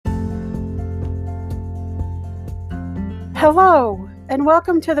Hello, and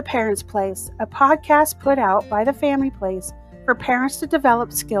welcome to The Parents Place, a podcast put out by The Family Place for parents to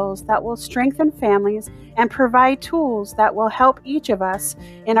develop skills that will strengthen families and provide tools that will help each of us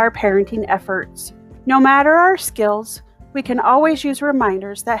in our parenting efforts. No matter our skills, we can always use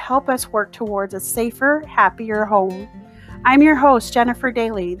reminders that help us work towards a safer, happier home. I'm your host, Jennifer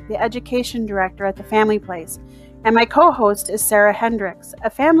Daly, the Education Director at The Family Place, and my co-host is Sarah Hendricks,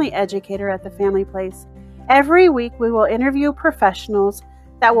 a family educator at The Family Place. Every week, we will interview professionals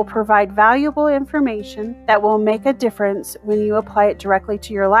that will provide valuable information that will make a difference when you apply it directly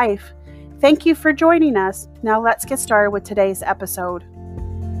to your life. Thank you for joining us. Now let's get started with today's episode.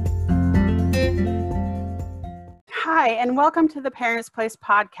 Hi, and welcome to the Parents Place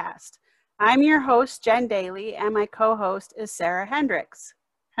podcast. I'm your host, Jen Daly, and my co-host is Sarah Hendricks.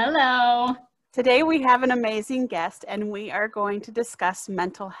 Hello. Today we have an amazing guest, and we are going to discuss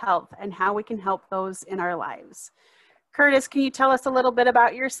mental health and how we can help those in our lives. Curtis, can you tell us a little bit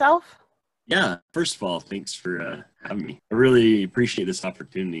about yourself? Yeah, first of all, thanks for having me. I really appreciate this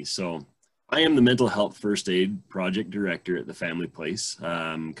opportunity. So I am the Mental Health First Aid Project Director at the Family Place,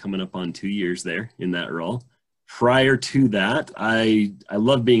 coming up on 2 years there in that role. Prior to that, I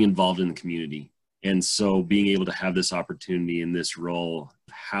love being involved in the community. And so being able to have this opportunity in this role,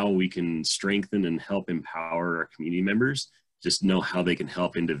 how we can strengthen and help empower our community members, just know how they can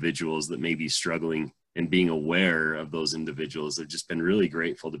help individuals that may be struggling, and being aware of those individuals. I've just been really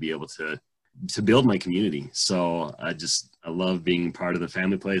grateful to be able to build my community. So I love being part of the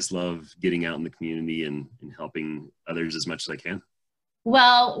Family Place, love getting out in the community and helping others as much as I can.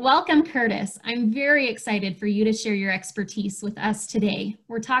 Well, welcome, Curtis. I'm very excited for you to share your expertise with us today.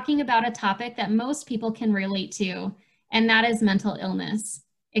 We're talking about a topic that most people can relate to, and that is mental illness.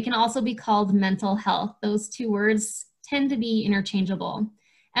 It can also be called mental health. Those two words tend to be interchangeable.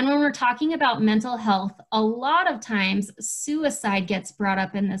 And when we're talking about mental health, a lot of times suicide gets brought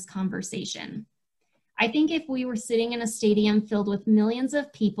up in this conversation. I think if we were sitting in a stadium filled with millions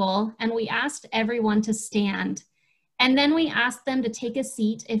of people and we asked everyone to stand, and then we asked them to take a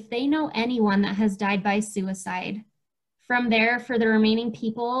seat if they know anyone that has died by suicide. From there, for the remaining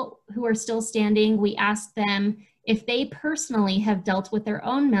people who are still standing, we asked them if they personally have dealt with their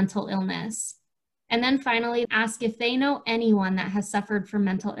own mental illness. And then finally, ask if they know anyone that has suffered from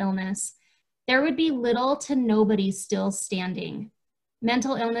mental illness. There would be little to nobody still standing.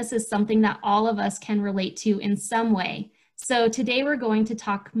 Mental illness is something that all of us can relate to in some way. So today we're going to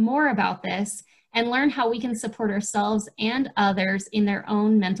talk more about this and learn how we can support ourselves and others in their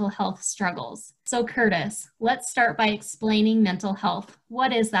own mental health struggles. So Curtis, let's start by explaining mental health.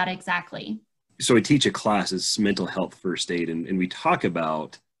 What is that exactly? So I teach a class, it's Mental Health First Aid, and we talk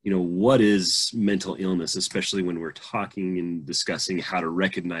about, what is mental illness, especially when we're talking and discussing how to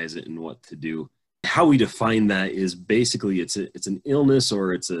recognize it and what to do. How we define that is basically it's an illness,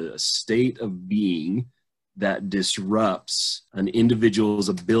 or it's a state of being that disrupts an individual's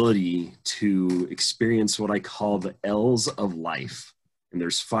ability to experience what I call the L's of life. And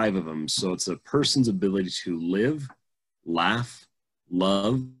there's 5 of them. So it's a person's ability to live, laugh,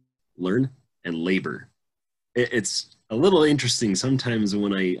 love, learn, and labor. It's a little interesting sometimes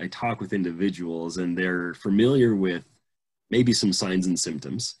when I talk with individuals and they're familiar with maybe some signs and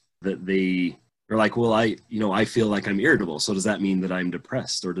symptoms that they're like, well, I feel like I'm irritable. So does that mean that I'm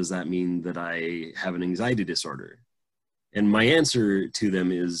depressed? Or does that mean that I have an anxiety disorder? And my answer to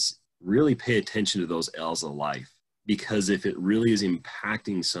them is really pay attention to those L's of life. Because if it really is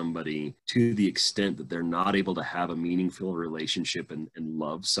impacting somebody to the extent that they're not able to have a meaningful relationship and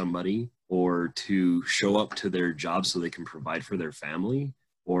love somebody, or to show up to their job so they can provide for their family,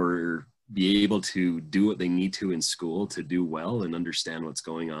 or be able to do what they need to in school to do well and understand what's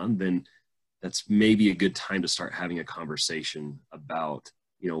going on, then that's maybe a good time to start having a conversation about,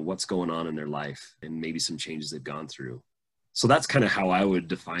 what's going on in their life and maybe some changes they've gone through. So that's kind of how I would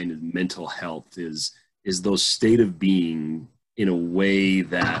define mental health is those state of being in a way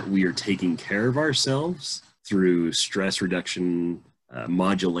that we are taking care of ourselves through stress reduction,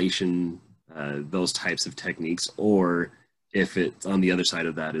 modulation, those types of techniques, or if it's on the other side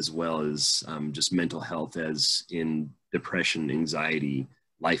of that as well as just mental health as in depression, anxiety,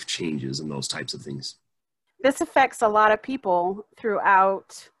 life changes, and those types of things. This affects a lot of people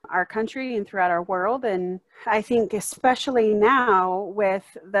throughout our country and throughout our world. And I think especially now with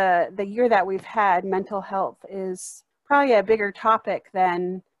the year that we've had, mental health is probably a bigger topic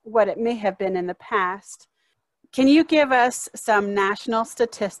than what it may have been in the past. Can you give us some national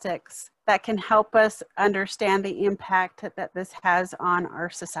statistics that can help us understand the impact that this has on our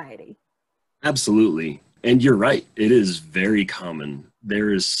society? Absolutely. And you're right. It is very common.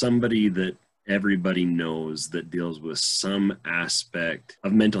 There is somebody that everybody knows that deals with some aspect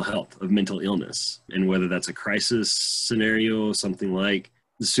of mental health, of mental illness, and whether that's a crisis scenario, something like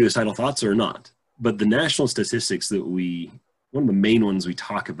suicidal thoughts or not. But the national statistics that one of the main ones we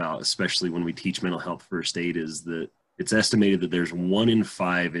talk about, especially when we teach mental health first aid, is that it's estimated that there's 1 in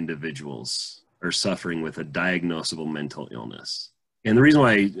 5 individuals are suffering with a diagnosable mental illness. And the reason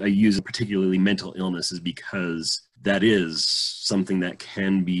why I use particularly mental illness is because that is something that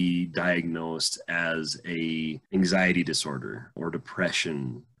can be diagnosed as a anxiety disorder or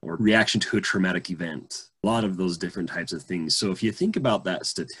depression or reaction to a traumatic event, a lot of those different types of things. So if you think about that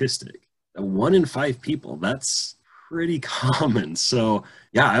statistic, 1 in 5 people, that's pretty common. So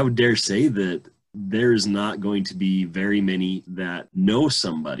yeah, I would dare say that there's not going to be very many that know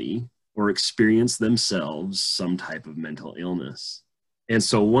somebody or experience themselves some type of mental illness. And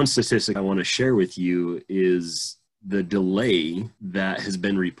so one statistic I want to share with you is the delay that has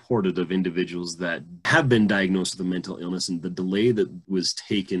been reported of individuals that have been diagnosed with a mental illness and the delay that was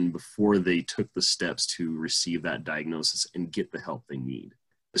taken before they took the steps to receive that diagnosis and get the help they need.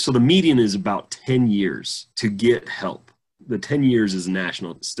 So the median is about 10 years to get help. The 10 years is a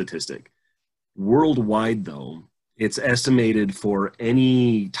national statistic. Worldwide, though, it's estimated for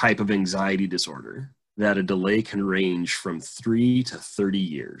any type of anxiety disorder that a delay can range from 3 to 30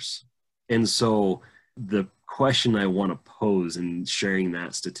 years. And so the question I want to pose in sharing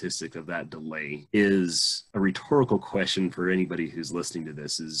that statistic of that delay is a rhetorical question for anybody who's listening to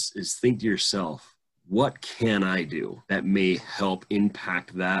this is think to yourself, what can I do that may help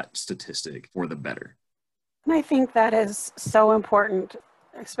impact that statistic for the better? And I think that is so important,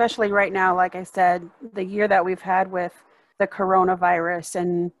 especially right now, like I said, the year that we've had with the coronavirus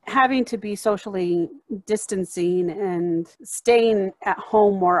and having to be socially distancing and staying at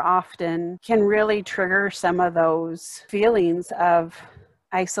home more often can really trigger some of those feelings of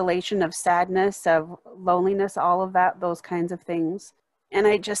isolation, of sadness, of loneliness, all of that, those kinds of things. And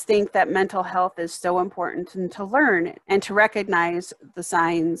I just think that mental health is so important and to learn and to recognize the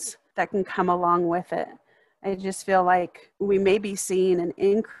signs that can come along with it. I just feel like we may be seeing an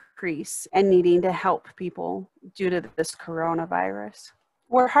increase and needing to help people due to this coronavirus.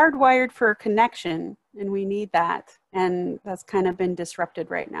 We're hardwired for connection and we need that. And that's kind of been disrupted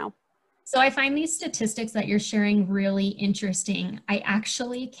right now. So I find these statistics that you're sharing really interesting. I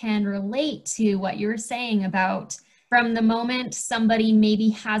actually can relate to what you're saying about from the moment somebody maybe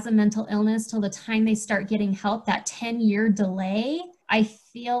has a mental illness till the time they start getting help, that 10-year delay. I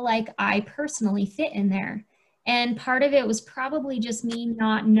feel like I personally fit in there. And part of it was probably just me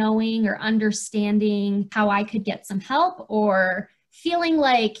not knowing or understanding how I could get some help or feeling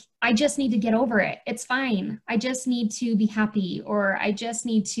like I just need to get over it. It's fine. I just need to be happy, or I just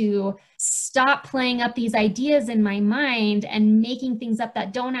need to stop playing up these ideas in my mind and making things up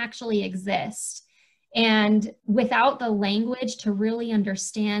that don't actually exist. And without the language to really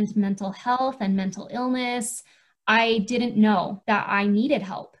understand mental health and mental illness, I didn't know that I needed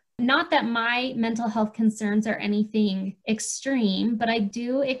help. Not that my mental health concerns are anything extreme, but I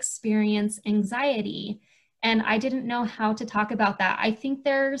do experience anxiety. And I didn't know how to talk about that. I think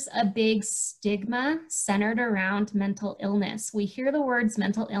there's a big stigma centered around mental illness. We hear the words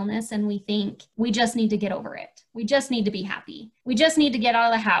mental illness and we think we just need to get over it. We just need to be happy. We just need to get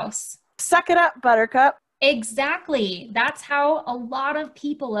out of the house. Suck it up, Buttercup. Exactly. That's how a lot of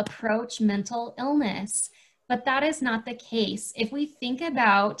people approach mental illness. But that is not the case. If we think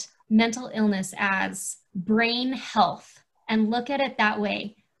about mental illness as brain health and look at it that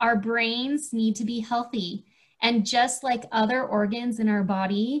way, our brains need to be healthy. And just like other organs in our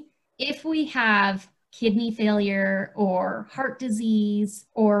body, if we have kidney failure or heart disease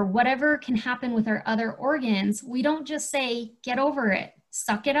or whatever can happen with our other organs, we don't just say, get over it,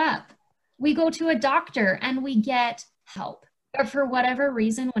 suck it up. We go to a doctor and we get help. But for whatever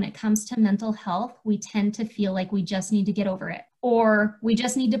reason, when it comes to mental health, we tend to feel like we just need to get over it, or we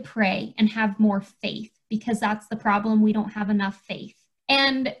just need to pray and have more faith, because that's the problem. We don't have enough faith.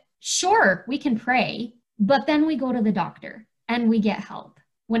 And sure, we can pray, but then we go to the doctor and we get help.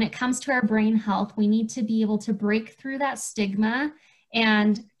 When it comes to our brain health, we need to be able to break through that stigma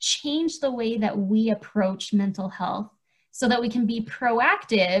and change the way that we approach mental health so that we can be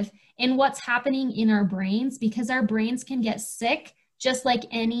proactive in what's happening in our brains, because our brains can get sick just like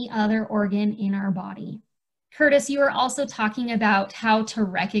any other organ in our body. Curtis, you were also talking about how to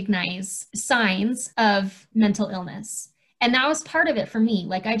recognize signs of mental illness. And that was part of it for me.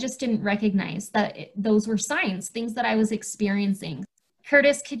 Like, I just didn't recognize that those were signs, things that I was experiencing.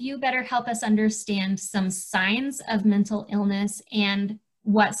 Curtis, could you better help us understand some signs of mental illness and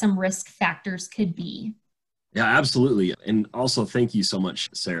what some risk factors could be? Yeah, absolutely. And also, thank you so much,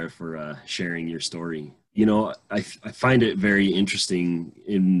 Sarah, for sharing your story. I find it very interesting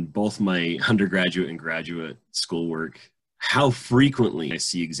in both my undergraduate and graduate schoolwork how frequently I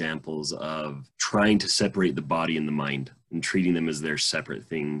see examples of trying to separate the body and the mind and treating them as their separate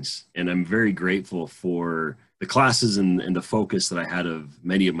things. And I'm very grateful for the classes and the focus that I had of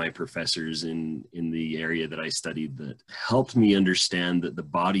many of my professors in the area that I studied that helped me understand that the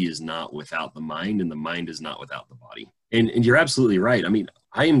body is not without the mind and the mind is not without the body. And you're absolutely right. I mean,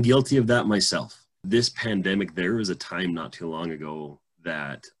 I am guilty of that myself. This pandemic, there was a time not too long ago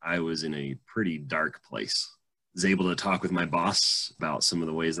that I was in a pretty dark place. Was able to talk with my boss about some of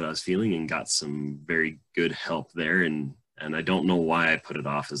the ways that I was feeling and got some very good help there. And I don't know why I put it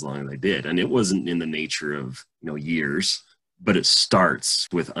off as long as I did. And it wasn't in the nature of, years, but it starts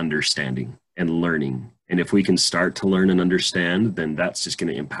with understanding and learning. And if we can start to learn and understand, then that's just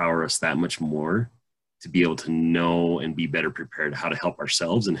going to empower us that much more to be able to know and be better prepared how to help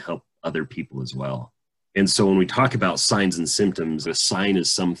ourselves and help other people as well. And so when we talk about signs and symptoms, a sign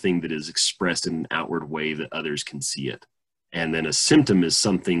is something that is expressed in an outward way that others can see it. And then a symptom is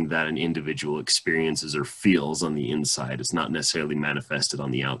something that an individual experiences or feels on the inside. It's not necessarily manifested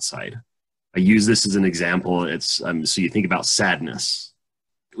on the outside. I use this as an example. So you think about sadness.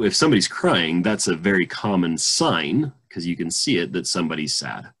 If somebody's crying, that's a very common sign because you can see it that somebody's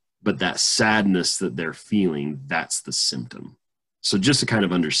sad. But that sadness that they're feeling, that's the symptom. So just to kind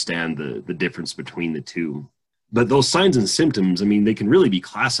of understand the difference between the two. But those signs and symptoms, I mean, they can really be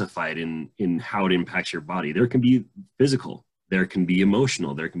classified in how it impacts your body. There can be physical, there can be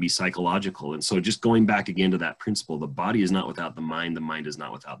emotional, there can be psychological. And so just going back again to that principle, the body is not without the mind is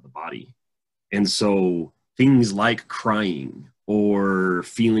not without the body. And so things like crying or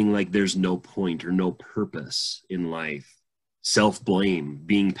feeling like there's no point or no purpose in life, self-blame,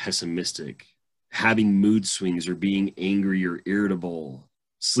 being pessimistic, having mood swings or being angry or irritable,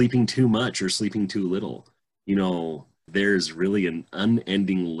 sleeping too much or sleeping too little. There's really an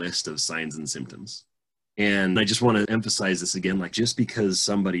unending list of signs and symptoms. And I just want to emphasize this again, like just because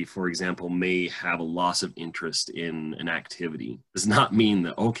somebody, for example, may have a loss of interest in an activity does not mean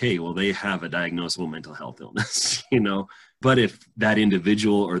that, okay, well, they have a diagnosable mental health illness, But if that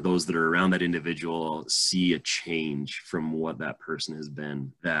individual or those that are around that individual see a change from what that person has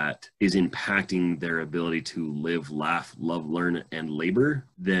been that is impacting their ability to live, laugh, love, learn, and labor,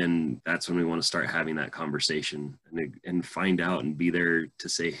 then that's when we want to start having that conversation and find out and be there to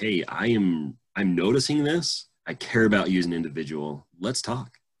say, hey, I'm noticing this. I care about you as an individual. Let's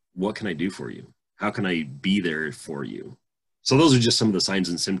talk. What can I do for you? How can I be there for you? So those are just some of the signs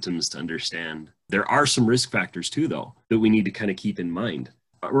and symptoms to understand. There are some risk factors too, though, that we need to kind of keep in mind.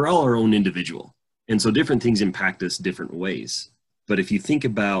 We're all our own individual. And so different things impact us different ways. But if you think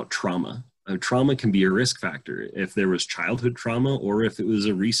about trauma can be a risk factor. If there was childhood trauma or if it was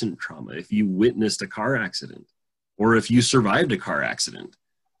a recent trauma, if you witnessed a car accident or if you survived a car accident,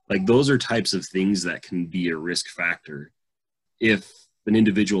 like those are types of things that can be a risk factor. If an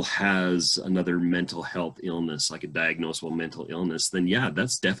individual has another mental health illness, like a diagnosable mental illness, then yeah,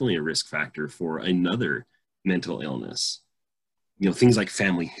 that's definitely a risk factor for another mental illness. Things like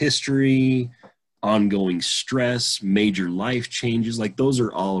family history, ongoing stress, major life changes, like those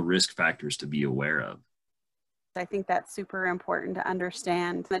are all risk factors to be aware of. I think that's super important to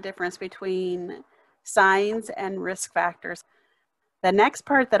understand the difference between signs and risk factors. The next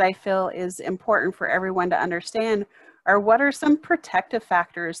part that I feel is important for everyone to understand are what are some protective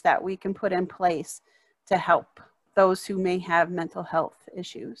factors that we can put in place to help those who may have mental health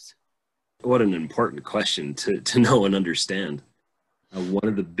issues? What an important question to know and understand. One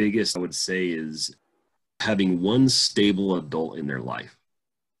of the biggest, I would say, is having one stable adult in their life.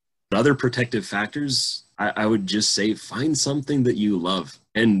 Other protective factors, I would just say find something that you love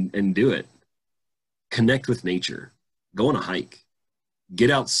and do it. Connect with nature. Go on a hike.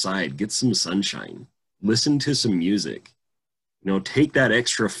 Get outside. Get some sunshine. Listen to some music. Take that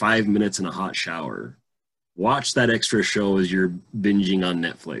extra 5 minutes in a hot shower. Watch that extra show as you're binging on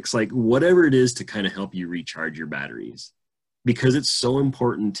Netflix. Like whatever it is to kind of help you recharge your batteries. Because it's so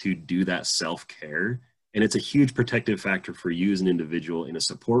important to do that self-care. And it's a huge protective factor for you as an individual in a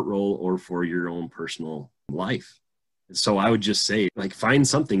support role or for your own personal life. So I would just say, like, find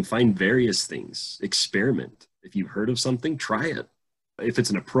various things, experiment. If you've heard of something, try it. If it's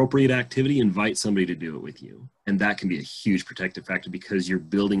an appropriate activity, invite somebody to do it with you. And that can be a huge protective factor because you're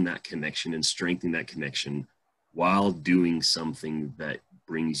building that connection and strengthening that connection while doing something that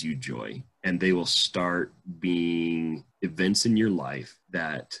brings you joy. And they will start being events in your life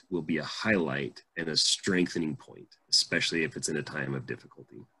that will be a highlight and a strengthening point, especially if it's in a time of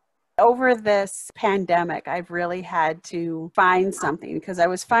difficulty. Over this pandemic, I've really had to find something because I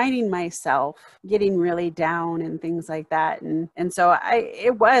was finding myself getting really down and things like that. And so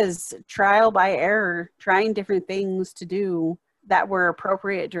it was trial by error, trying different things to do that were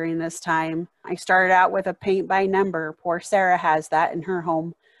appropriate during this time. I started out with a paint by number. Poor Sarah has that in her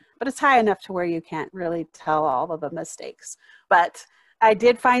home, but it's high enough to where you can't really tell all of the mistakes. But I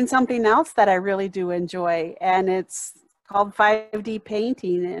did find something else that I really do enjoy, and it's called 5D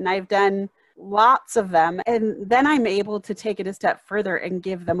painting, and I've done lots of them, and then I'm able to take it a step further and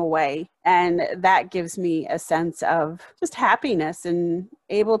give them away, and that gives me a sense of just happiness and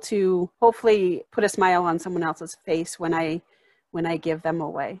able to hopefully put a smile on someone else's face when I give them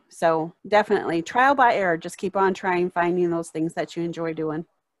away. So definitely trial by error, just keep on trying, finding those things that you enjoy doing.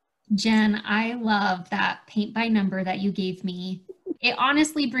 Jen, I love that paint by number that you gave me. It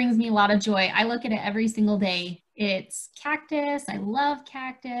honestly brings me a lot of joy. I look at it every single day. It's cactus. I love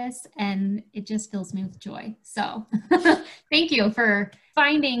cactus, and it just fills me with joy. So thank you for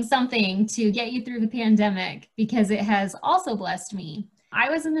finding something to get you through the pandemic, because it has also blessed me. I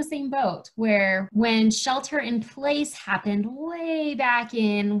was in the same boat where when shelter in place happened way back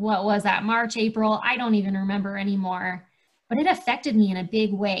in, what was that, March, April? I don't even remember anymore. But it affected me in a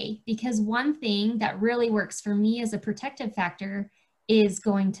big way, because one thing that really works for me as a protective factor is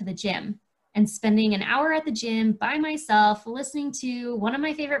going to the gym and spending an hour at the gym by myself, listening to one of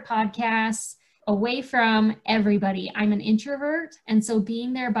my favorite podcasts, away from everybody. I'm an introvert, and so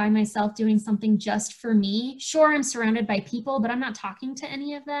being there by myself doing something just for me, sure, I'm surrounded by people, but I'm not talking to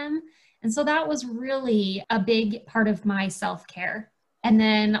any of them. And so that was really a big part of my self-care. And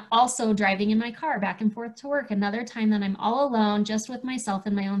then also driving in my car back and forth to work, another time that I'm all alone, just with myself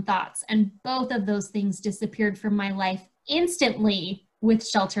and my own thoughts. And both of those things disappeared from my life instantly with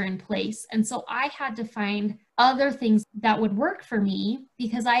shelter in place. And so I had to find other things that would work for me,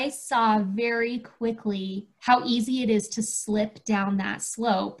 because I saw very quickly how easy it is to slip down that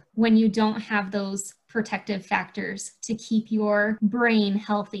slope when you don't have those protective factors to keep your brain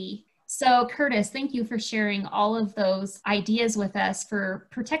healthy. So Curtis, thank you for sharing all of those ideas with us for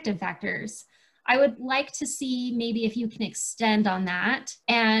protective factors. I would like to see maybe if you can extend on that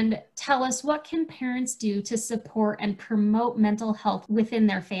and tell us, what can parents do to support and promote mental health within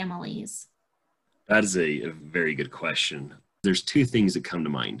their families? That is a very good question. There's two things that come to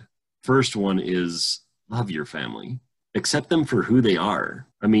mind. First one is love your family. Accept them for who they are.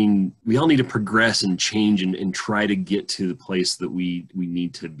 I mean, we all need to progress and change and try to get to the place that we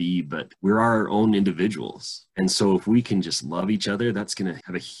need to be, but we're our own individuals. And so if we can just love each other, that's going to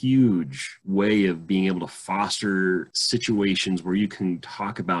have a huge way of being able to foster situations where you can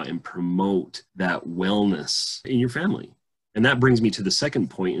talk about and promote that wellness in your family. And that brings me to the second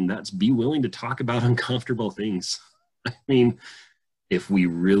point, and that's be willing to talk about uncomfortable things. I mean, if we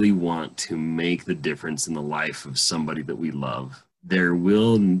really want to make the difference in the life of somebody that we love, there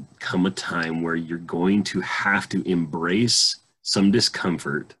will come a time where you're going to have to embrace some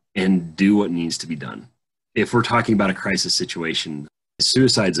discomfort and do what needs to be done. If we're talking about a crisis situation,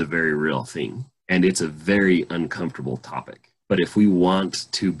 suicide's a very real thing, and it's a very uncomfortable topic. But if we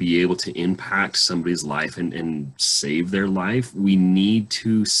want to be able to impact somebody's life and save their life, we need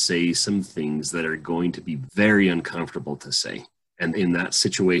to say some things that are going to be very uncomfortable to say. And in that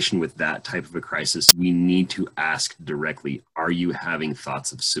situation with that type of a crisis, we need to ask directly, are you having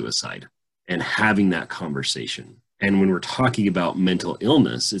thoughts of suicide? And having that conversation. And when we're talking about mental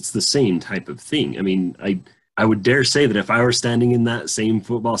illness, it's the same type of thing. I mean, I would dare say that if I were standing in that same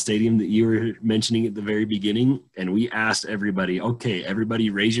football stadium that you were mentioning at the very beginning, and we asked everybody, okay,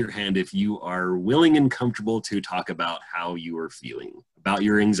 everybody raise your hand if you are willing and comfortable to talk about how you are feeling, about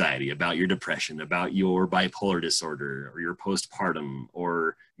your anxiety, about your depression, about your bipolar disorder, or your postpartum,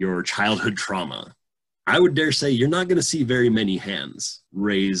 or your childhood trauma. I would dare say you're not going to see very many hands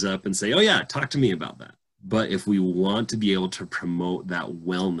raise up and say, oh yeah, talk to me about that. But if we want to be able to promote that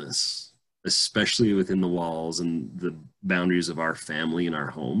wellness, especially within the walls and the boundaries of our family and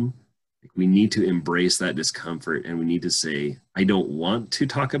our home, we need to embrace that discomfort, and we need to say, I don't want to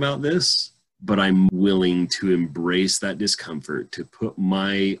talk about this, but I'm willing to embrace that discomfort, to put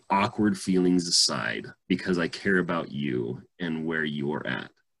my awkward feelings aside because I care about you and where you're at.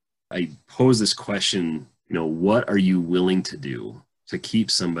 I pose this question, what are you willing to do to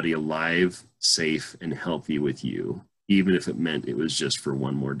keep somebody alive, safe, and healthy with you, even if it meant it was just for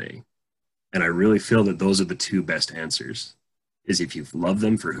one more day? And I really feel that those are the two best answers, is if you love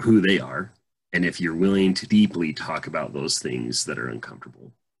them for who they are, and if you're willing to deeply talk about those things that are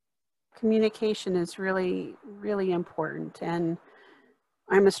uncomfortable. Communication is really, really important. And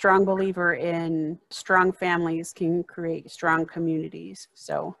I'm a strong believer in strong families can create strong communities.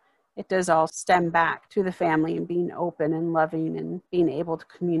 So it does all stem back to the family and being open and loving and being able to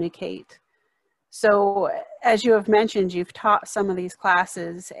communicate. So as you have mentioned, you've taught some of these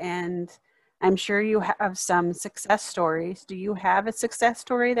classes, and I'm sure you have some success stories. Do you have a success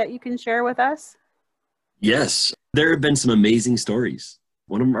story that you can share with us? Yes, there have been some amazing stories.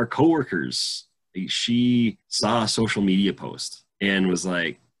 One of our coworkers, she saw a social media post and was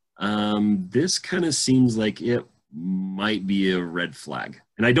like, this kind of seems like it might be a red flag.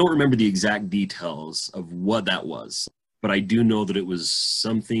 And I don't remember the exact details of what that was, but I do know that it was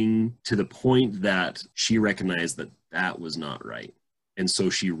something to the point that she recognized that that was not right. And so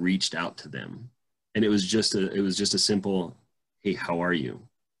she reached out to them. And it was just a simple, hey, how are you?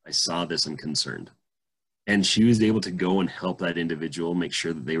 I saw this, I'm concerned. And she was able to go and help that individual make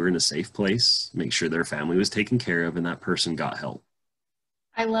sure that they were in a safe place, make sure their family was taken care of, and that person got help.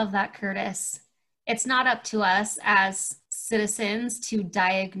 I love that, Curtis. It's not up to us as citizens to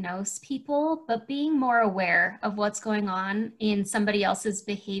diagnose people, but being more aware of what's going on in somebody else's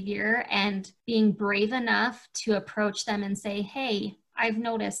behavior and being brave enough to approach them and say, hey, I've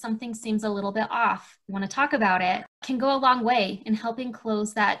noticed something seems a little bit off. You want to talk about it? Can go a long way in helping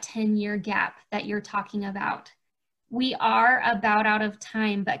close that 10-year gap that you're talking about. We are about out of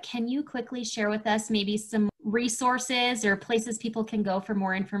time, but can you quickly share with us maybe some resources or places people can go for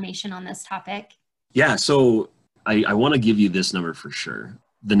more information on this topic? Yeah, so I want to give you this number for sure.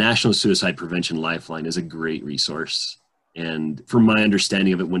 The National Suicide Prevention Lifeline is a great resource. And from my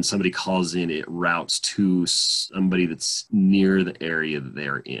understanding of it, when somebody calls in, it routes to somebody that's near the area that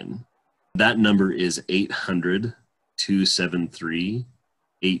they're in. That number is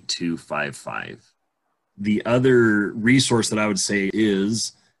 800-273-8255. The other resource that I would say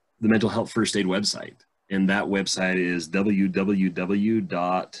is the Mental Health First Aid website. And that website is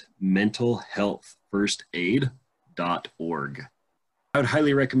www.mentalhealthfirstaid.org. I would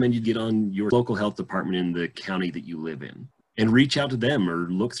highly recommend you get on your local health department in the county that you live in and reach out to them or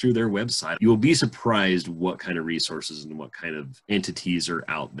look through their website. You will be surprised what kind of resources and what kind of entities are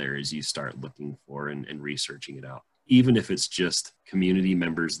out there as you start looking for and researching it out, even if it's just community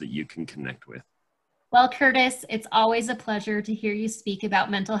members that you can connect with. Well, Curtis, it's always a pleasure to hear you speak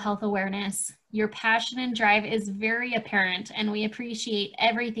about mental health awareness. Your passion and drive is very apparent, and we appreciate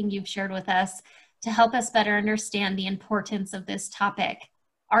everything you've shared with us to help us better understand the importance of this topic.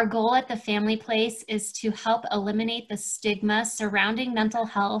 Our goal at the Family Place is to help eliminate the stigma surrounding mental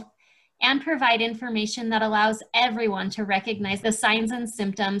health and provide information that allows everyone to recognize the signs and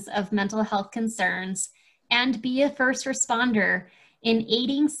symptoms of mental health concerns and be a first responder in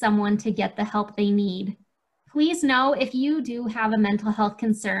aiding someone to get the help they need. Please know if you do have a mental health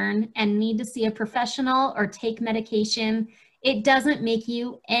concern and need to see a professional or take medication, it doesn't make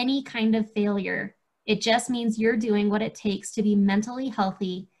you any kind of failure. It just means you're doing what it takes to be mentally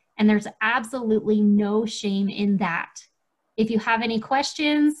healthy, and there's absolutely no shame in that. If you have any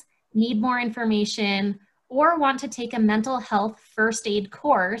questions, need more information, or want to take a mental health first aid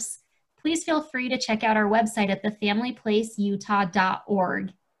course, please feel free to check out our website at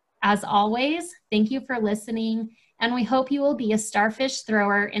thefamilyplaceutah.org. As always, thank you for listening, and we hope you will be a starfish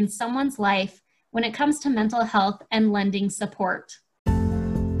thrower in someone's life when it comes to mental health and lending support.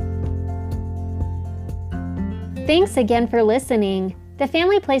 Thanks again for listening. The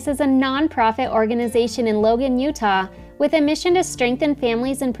Family Place is a nonprofit organization in Logan, Utah, with a mission to strengthen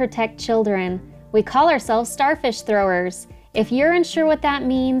families and protect children. We call ourselves starfish throwers. If you're unsure what that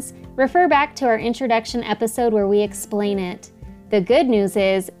means, refer back to our introduction episode where we explain it. The good news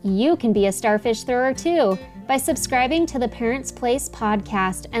is you can be a starfish thrower too by subscribing to the Parents Place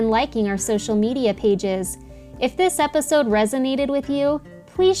podcast and liking our social media pages. If this episode resonated with you,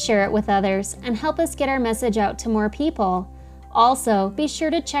 please share it with others and help us get our message out to more people. Also, be sure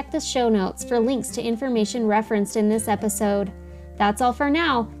to check the show notes for links to information referenced in this episode. That's all for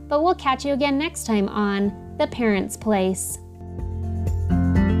now, but we'll catch you again next time on The Parents Place.